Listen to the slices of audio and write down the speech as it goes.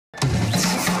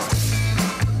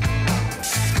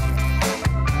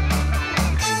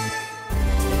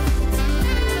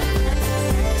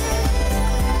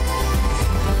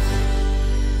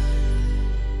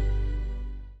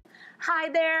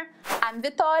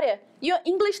Victoria, your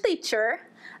English teacher.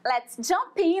 Let's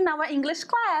jump in our English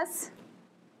class.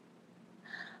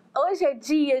 Hoje é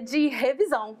dia de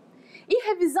revisão. E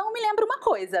revisão me lembra uma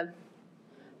coisa.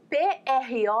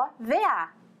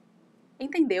 P-R-O-V-A.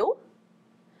 Entendeu?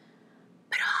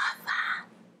 Prova.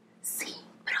 Sim,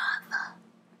 prova.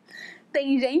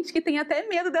 Tem gente que tem até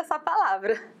medo dessa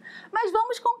palavra. Mas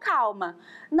vamos com calma.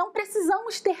 Não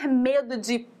precisamos ter medo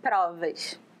de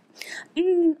provas.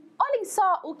 Olhem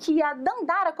só o que a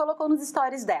Dandara colocou nos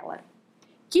stories dela.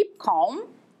 Keep calm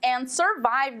and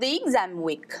survive the exam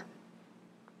week.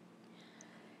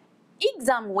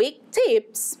 Exam week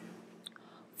tips.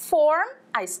 Form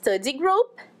a study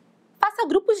group. Faça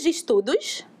grupos de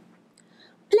estudos.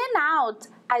 Plan out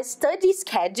a study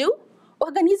schedule.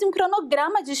 Organize um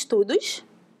cronograma de estudos.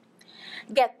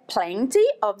 Get plenty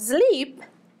of sleep.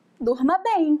 Durma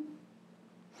bem.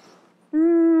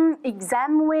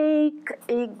 Exam week.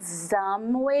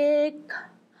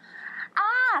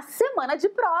 Ah, semana de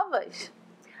provas.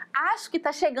 Acho que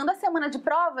está chegando a semana de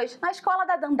provas na escola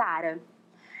da Dandara.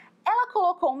 Ela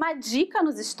colocou uma dica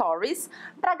nos stories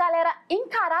para a galera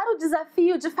encarar o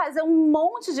desafio de fazer um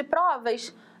monte de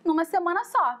provas numa semana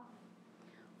só.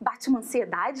 Bate uma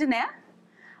ansiedade, né?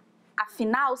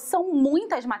 Afinal, são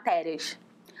muitas matérias.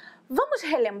 Vamos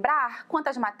relembrar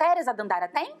quantas matérias a Dandara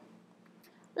tem?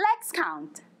 Let's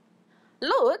count.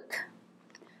 Look,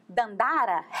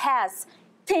 Dandara has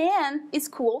 10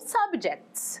 school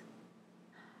subjects.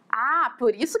 Ah,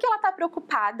 por isso que ela está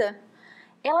preocupada.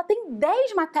 Ela tem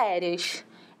 10 matérias.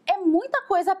 É muita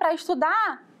coisa para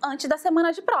estudar antes da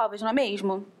semana de provas, não é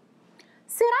mesmo?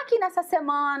 Será que nessa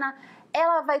semana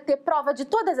ela vai ter prova de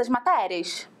todas as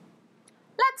matérias?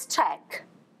 Let's check.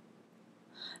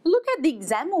 Look at the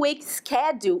exam week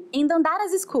schedule in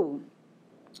Dandara's school.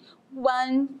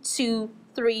 1, 2,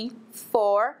 3,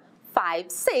 4, 5,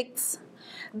 6.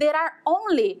 There are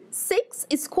only 6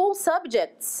 school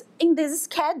subjects in this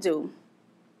schedule.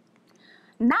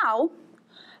 Now,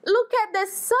 look at the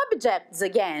subjects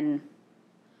again.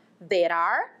 There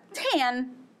are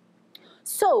 10.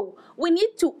 So, we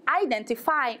need to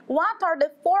identify what are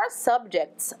the 4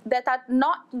 subjects that are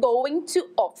not going to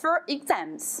offer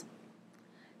exams.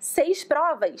 6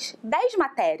 provas, 10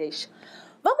 matérias.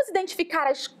 Vamos identificar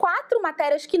as 4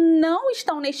 matérias que não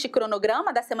estão neste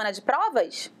cronograma da semana de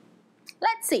provas?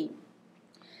 Let's see.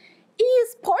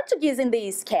 Is Portuguese in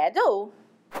the schedule?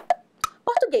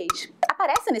 Português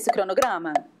aparece nesse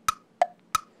cronograma?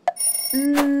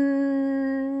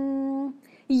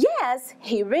 Yes,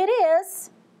 here it is.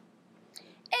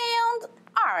 And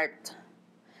art.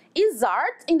 Is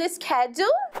art in the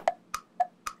schedule?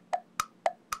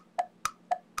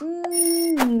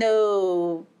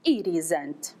 No, it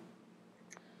isn't.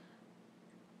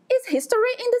 Is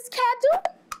history in the schedule?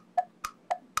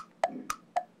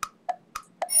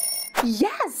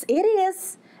 Yes, it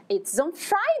is. It's on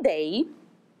Friday.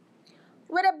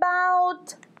 What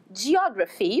about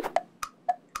geography?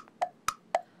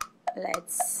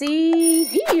 Let's see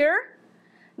here.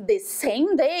 The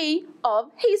same day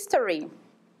of history.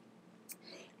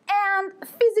 And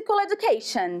physical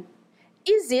education.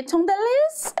 Is it on the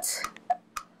list?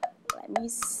 Let me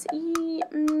see.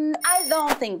 I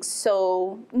don't think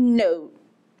so. No.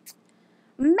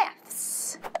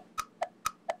 Maths.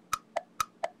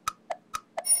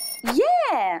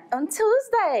 Yeah, on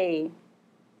Tuesday.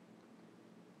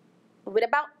 What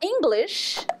about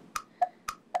English?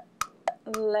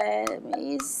 Let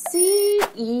me see.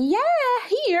 Yeah,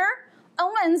 here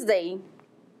on Wednesday.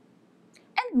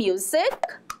 And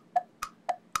music?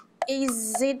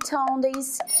 Is it on the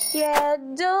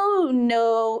schedule?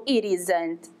 No, it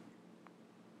isn't.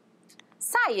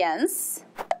 Science?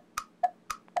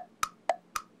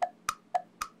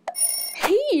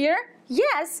 Here?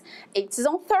 Yes, it's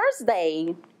on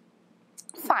Thursday.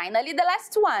 Finally, the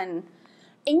last one.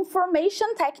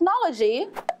 Information technology.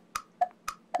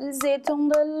 Is it on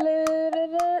the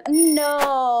list?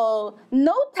 No,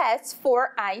 no test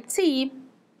for IT.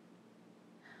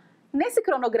 Nesse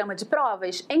cronograma de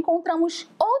provas, encontramos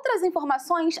outras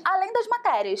informações além das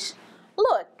matérias.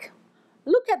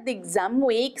 Look at the exam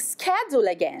week schedule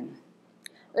again.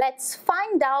 Let's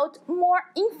find out more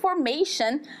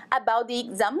information about the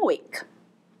exam week.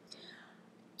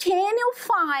 Can you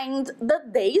find the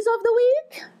days of the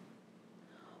week?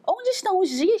 Onde estão os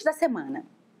dias da semana?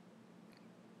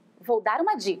 Vou dar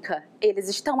uma dica. Eles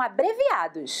estão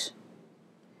abreviados.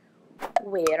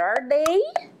 Where are they?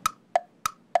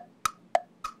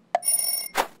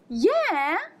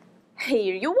 Yeah,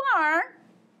 here you are.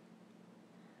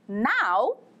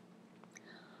 Now,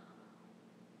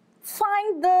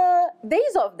 find the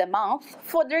days of the month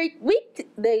for the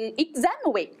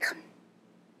exam week.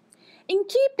 Em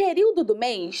que período do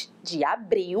mês de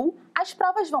abril as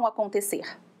provas vão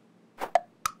acontecer?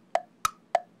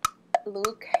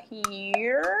 Look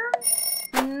here.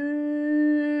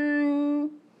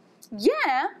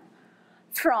 Yeah,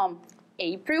 from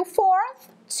April 4th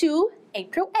to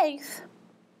April 8th.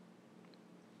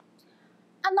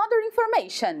 Another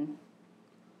information.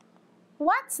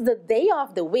 What's the day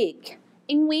of the week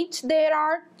in which there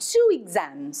are 2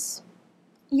 exams?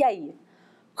 E aí,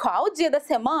 qual o dia da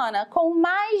semana com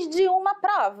mais de uma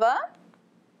prova?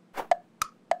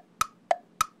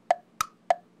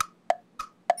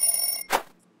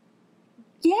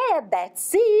 Yeah,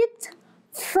 that's it!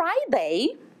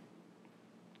 Friday.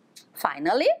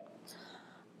 Finally,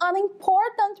 an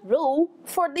important rule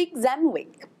for the exam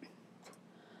week.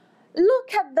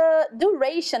 Look at the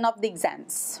duration of the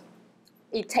exams.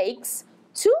 It takes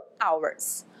 2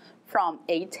 hours, from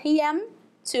 8 a.m.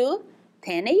 to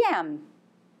 10 a.m.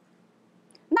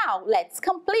 Now, let's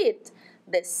complete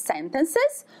the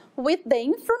sentences with the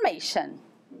information.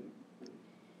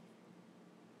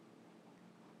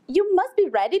 You must be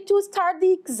ready to start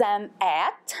the exam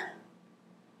at...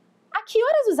 A que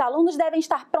horas os alunos devem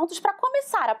estar prontos para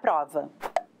começar a prova?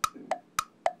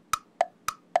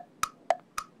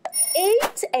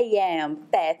 8 a.m.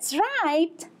 That's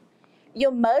right.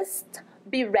 You must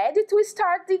be ready to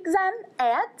start the exam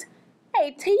at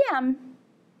 8 a.m.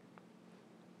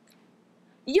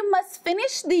 You must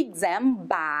finish the exam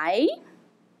by...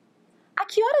 A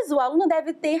que horas o aluno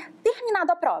deve ter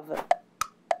terminado a prova?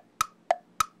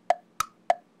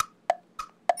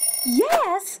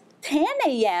 Yes, 10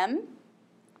 a.m.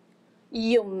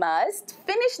 You must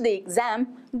finish the exam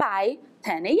by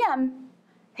 10 a.m.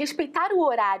 Respeitar o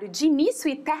horário de início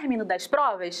e término das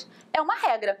provas é uma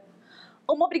regra,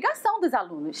 uma obrigação dos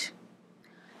alunos.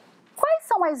 Quais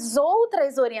são as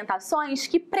outras orientações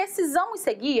que precisamos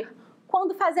seguir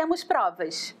quando fazemos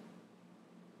provas?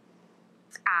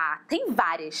 Tem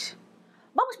várias.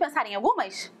 Vamos pensar em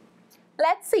algumas?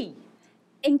 Let's see.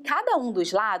 Em cada um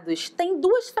dos lados tem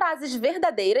 2 frases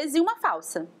verdadeiras e uma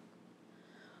falsa.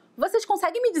 Vocês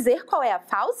conseguem me dizer qual é a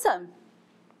falsa?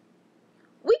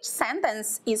 Which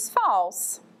sentence is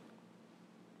false?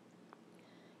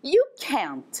 You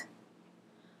can't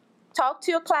talk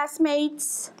to your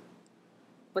classmates.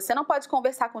 Você não pode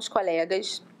conversar com os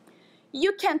colegas.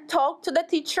 You can't talk to the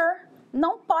teacher.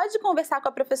 Não pode conversar com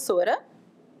a professora.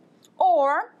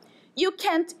 Or, you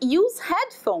can't use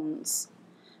headphones.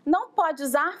 Não pode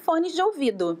usar fones de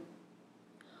ouvido.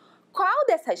 Qual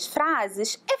dessas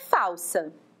frases é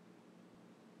falsa?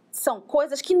 São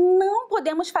coisas que não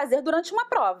podemos fazer durante uma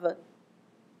prova.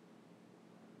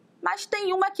 Mas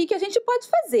tem uma aqui que a gente pode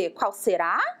fazer. Qual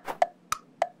será?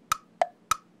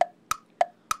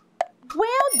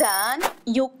 Well done!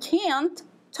 You can't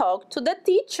talk to the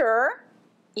teacher.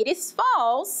 It is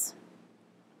false.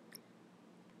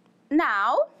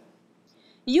 Now,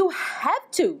 you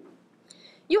have to.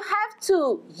 You have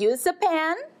to use a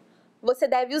pen. Você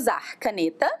deve usar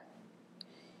caneta.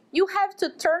 You have to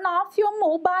turn off your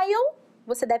mobile.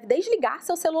 Você deve desligar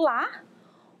seu celular.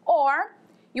 Or,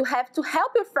 you have to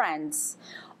help your friends.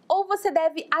 Ou você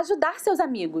deve ajudar seus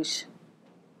amigos.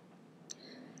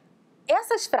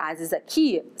 Essas frases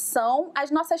aqui são as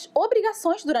nossas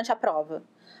obrigações durante a prova.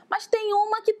 Mas tem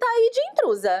uma que tá aí de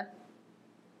intrusa.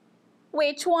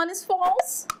 Which one is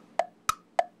false?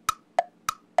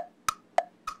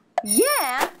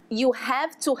 Yeah, you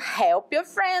have to help your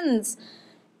friends.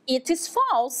 It is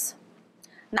false.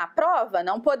 Na prova,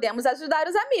 não podemos ajudar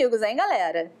os amigos, hein,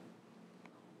 galera?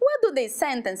 What do these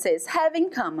sentences have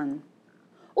in common?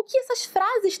 O que essas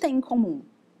frases têm em comum?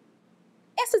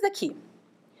 Essas aqui.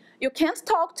 You can't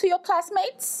talk to your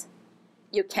classmates.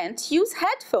 You can't use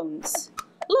headphones.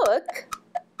 Look.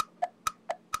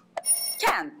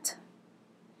 Can't.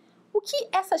 O que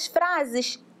essas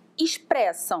frases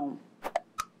expressam?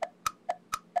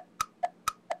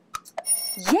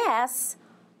 Yes,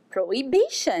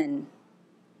 prohibition.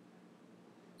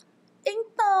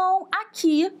 Então,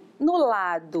 aqui no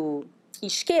lado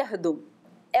esquerdo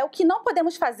é o que não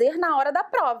podemos fazer na hora da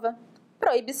prova,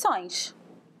 proibições.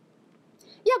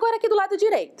 E agora aqui do lado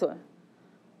direito.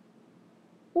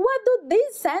 What do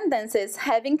these sentences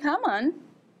have in common?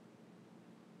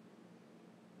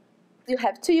 You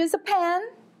have to use a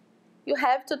pen. You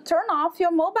have to turn off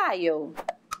your mobile.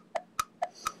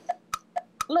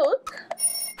 Look.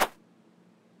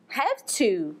 Have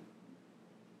to.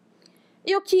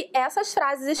 E o que essas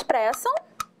frases expressam?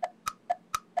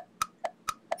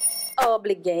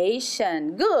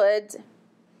 Obligation. Good.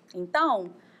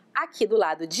 Então, aqui do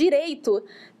lado direito,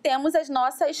 temos as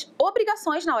nossas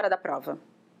obrigações na hora da prova.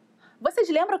 Vocês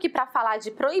lembram que para falar de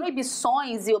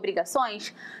proibições e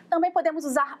obrigações, também podemos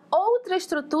usar outras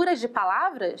estruturas de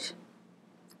palavras?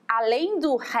 Além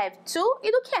do have to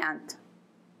e do can't.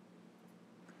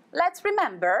 Let's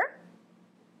remember.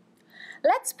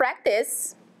 Let's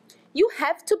practice. You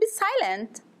have to be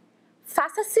silent.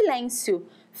 Faça silêncio.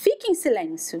 Fique em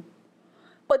silêncio.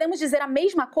 Podemos dizer a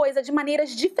mesma coisa de maneiras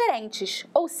diferentes,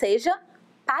 ou seja,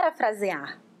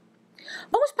 parafrasear.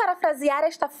 Vamos parafrasear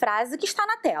esta frase que está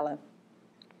na tela.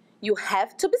 You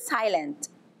have to be silent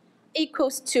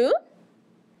equals to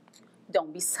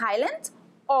don't be silent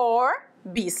or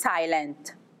be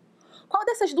silent. Qual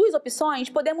dessas duas opções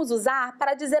podemos usar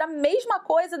para dizer a mesma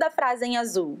coisa da frase em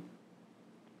azul?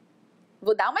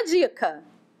 Vou dar uma dica.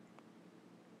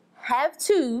 Have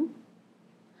to.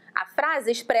 A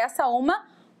frase expressa uma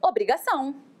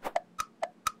obrigação.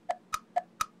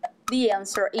 The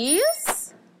answer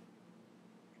is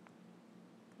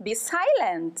be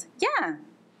silent. Yeah.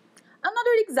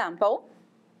 Another example.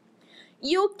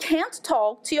 You can't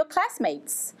talk to your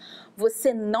classmates.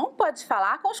 Você não pode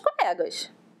falar com os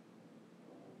colegas.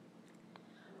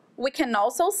 We can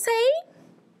also say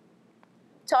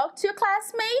talk to your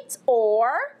classmates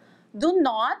or do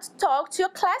not talk to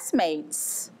your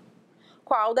classmates.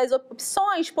 Qual das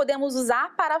opções podemos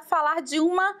usar para falar de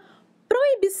uma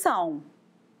proibição?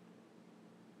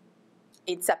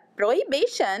 It's a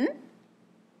prohibition.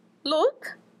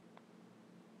 Look.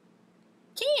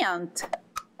 Can't.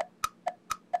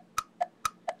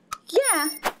 Yeah.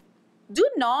 Do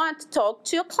not talk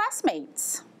to your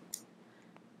classmates.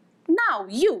 Now,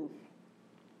 you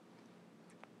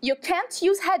can't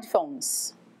use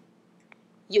headphones.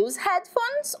 Use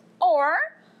headphones or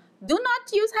do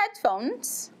not use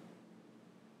headphones.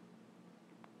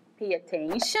 Pay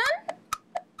attention.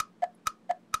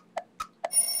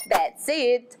 That's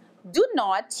it. Do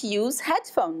not use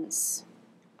headphones.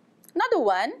 Another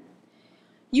one.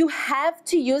 You have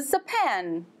to use a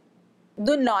pen.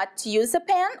 Do not use a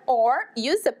pen or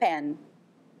use a pen.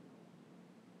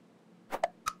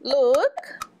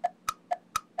 Look.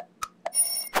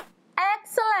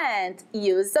 Excellent.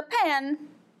 Use a pen.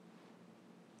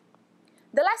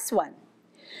 The last one.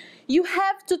 You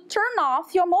have to turn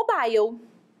off your mobile.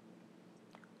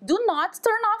 Do not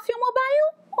turn off your mobile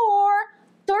or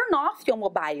turn off your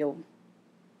mobile.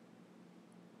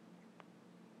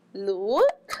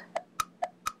 Look.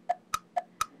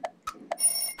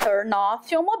 Turn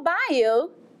off your mobile.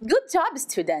 Good job,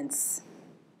 students.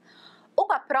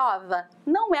 Uma prova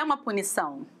não é uma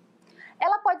punição.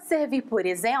 Ela pode servir, por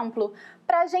exemplo,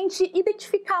 para a gente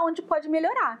identificar onde pode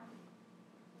melhorar.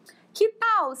 Que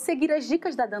tal seguir as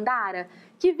dicas da Dandara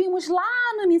que vimos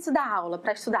lá no início da aula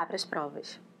para estudar para as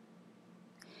provas?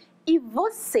 E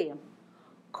você,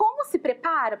 como se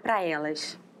prepara para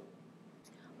elas?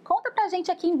 Conta pra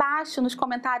gente aqui embaixo nos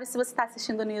comentários se você está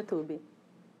assistindo no YouTube.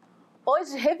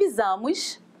 Hoje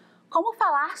revisamos como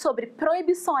falar sobre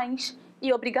proibições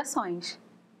e obrigações.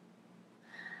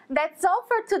 That's all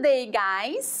for today,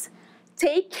 guys.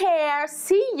 Take care.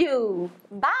 See you.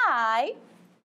 Bye.